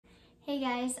Hey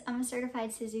guys, I'm a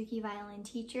certified Suzuki violin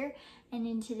teacher, and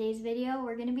in today's video,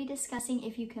 we're going to be discussing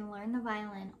if you can learn the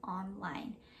violin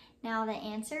online. Now, the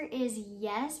answer is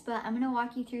yes, but I'm going to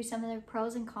walk you through some of the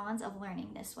pros and cons of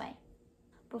learning this way.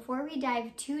 Before we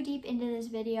dive too deep into this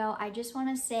video, I just want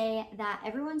to say that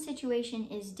everyone's situation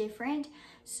is different.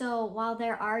 So while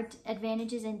there are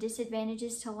advantages and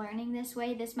disadvantages to learning this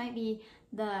way, this might be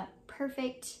the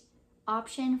perfect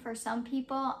option for some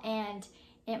people, and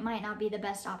it might not be the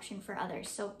best option for others.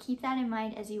 So keep that in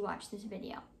mind as you watch this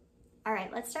video. All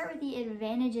right, let's start with the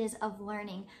advantages of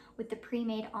learning with the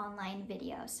pre-made online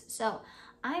videos. So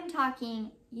I'm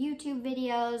talking YouTube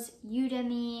videos,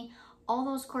 Udemy, all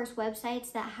those course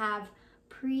websites that have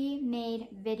pre-made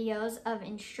videos of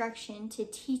instruction to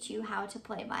teach you how to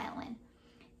play violin.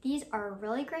 These are a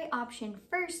really great option,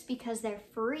 first because they're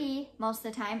free most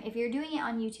of the time. If you're doing it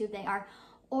on YouTube, they are.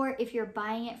 Or if you're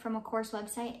buying it from a course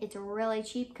website, it's really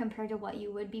cheap compared to what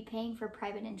you would be paying for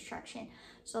private instruction.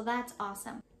 So that's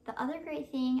awesome. The other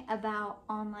great thing about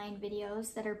online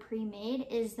videos that are pre-made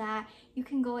is that you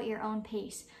can go at your own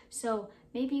pace. So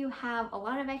maybe you have a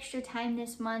lot of extra time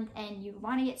this month and you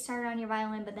want to get started on your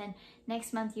violin, but then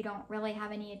next month you don't really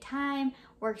have any time,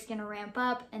 work's gonna ramp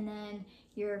up, and then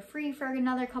you're free for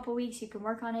another couple weeks, you can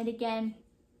work on it again.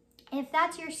 If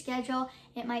that's your schedule,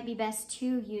 it might be best to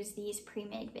use these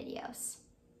pre-made videos.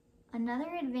 Another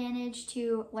advantage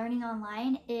to learning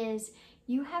online is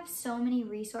you have so many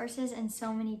resources and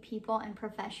so many people and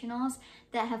professionals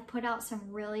that have put out some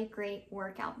really great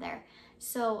work out there.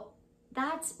 So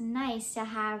that's nice to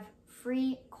have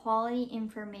free quality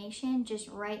information just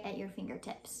right at your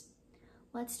fingertips.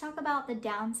 Let's talk about the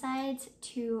downsides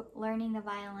to learning the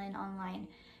violin online.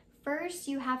 First,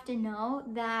 you have to know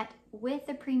that with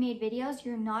the pre-made videos,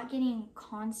 you're not getting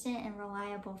constant and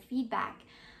reliable feedback.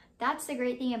 That's the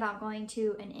great thing about going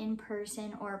to an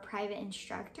in-person or a private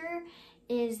instructor,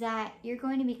 is that you're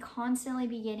going to be constantly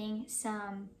getting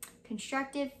some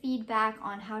constructive feedback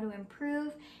on how to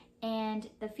improve, and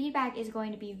the feedback is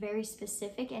going to be very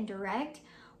specific and direct,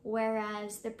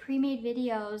 whereas the pre-made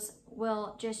videos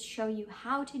will just show you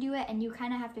how to do it and you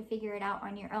kind of have to figure it out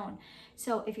on your own.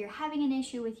 So if you're having an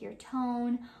issue with your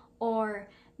tone, or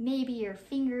maybe your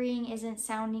fingering isn't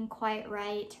sounding quite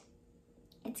right,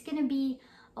 it's going to be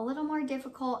a little more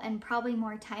difficult and probably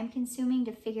more time consuming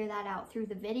to figure that out through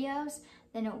the videos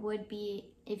than it would be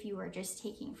if you were just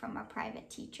taking from a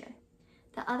private teacher.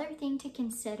 The other thing to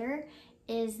consider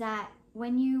is that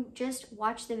when you just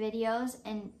watch the videos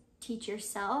and teach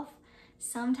yourself,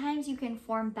 sometimes you can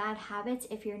form bad habits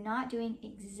if you're not doing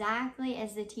exactly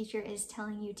as the teacher is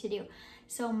telling you to do.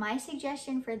 So my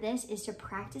suggestion for this is to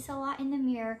practice a lot in the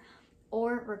mirror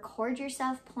or record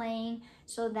yourself playing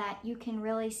so that you can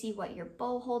really see what your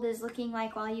bow hold is looking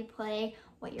like while you play,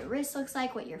 what your wrist looks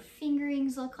like, what your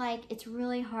fingerings look like. It's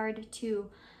really hard to,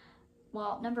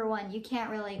 well, number one, you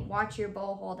can't really watch your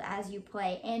bow hold as you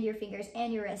play and your fingers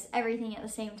and your wrists, everything at the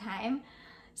same time.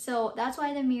 So that's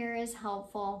why the mirror is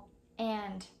helpful,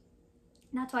 and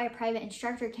that's why a private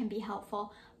instructor can be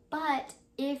helpful. But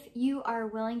if you are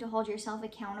willing to hold yourself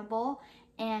accountable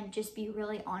and just be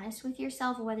really honest with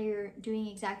yourself, whether you're doing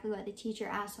exactly what the teacher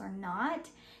asks or not,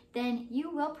 then you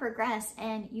will progress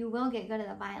and you will get good at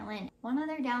the violin. One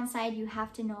other downside you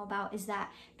have to know about is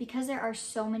that because there are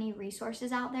so many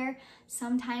resources out there,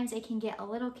 sometimes it can get a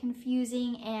little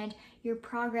confusing and your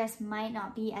progress might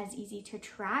not be as easy to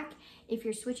track. If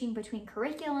you're switching between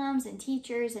curriculums and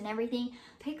teachers and everything,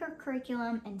 pick a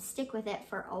curriculum and stick with it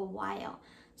for a while.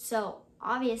 So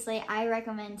obviously I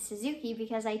recommend Suzuki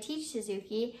because I teach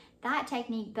Suzuki. That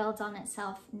technique builds on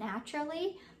itself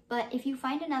naturally. But if you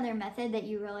find another method that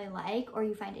you really like, or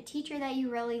you find a teacher that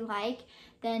you really like,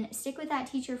 then stick with that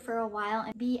teacher for a while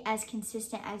and be as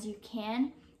consistent as you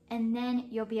can, and then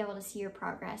you'll be able to see your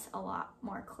progress a lot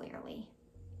more clearly.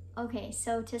 Okay,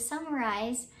 so to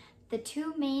summarize, the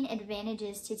two main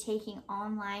advantages to taking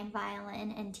online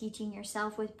violin and teaching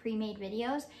yourself with pre-made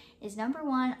videos is, number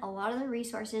one, a lot of the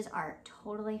resources are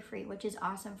totally free, which is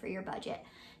awesome for your budget.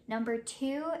 Number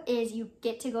two is you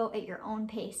get to go at your own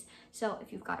pace. So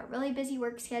if you've got a really busy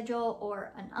work schedule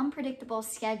or an unpredictable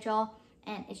schedule,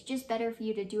 and it's just better for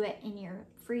you to do it in your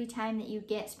free time that you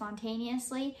get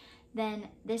spontaneously, then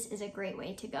this is a great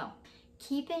way to go.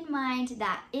 Keep in mind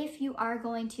that if you are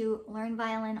going to learn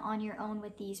violin on your own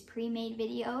with these pre-made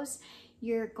videos,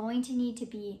 you're going to need to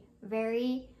be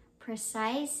very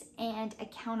precise and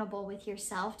accountable with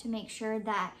yourself to make sure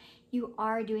that you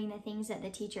are doing the things that the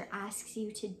teacher asks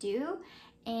you to do,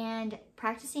 and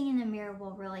practicing in the mirror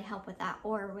will really help with that,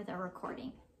 or with a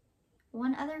recording.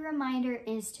 One other reminder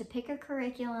is to pick a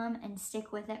curriculum and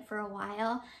stick with it for a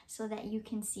while so that you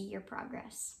can see your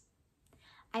progress.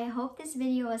 I hope this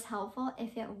video was helpful.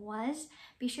 If it was,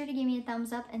 be sure to give me a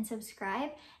thumbs up and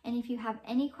subscribe. And if you have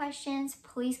any questions,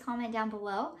 please comment down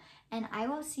below, and I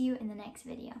will see you in the next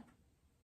video.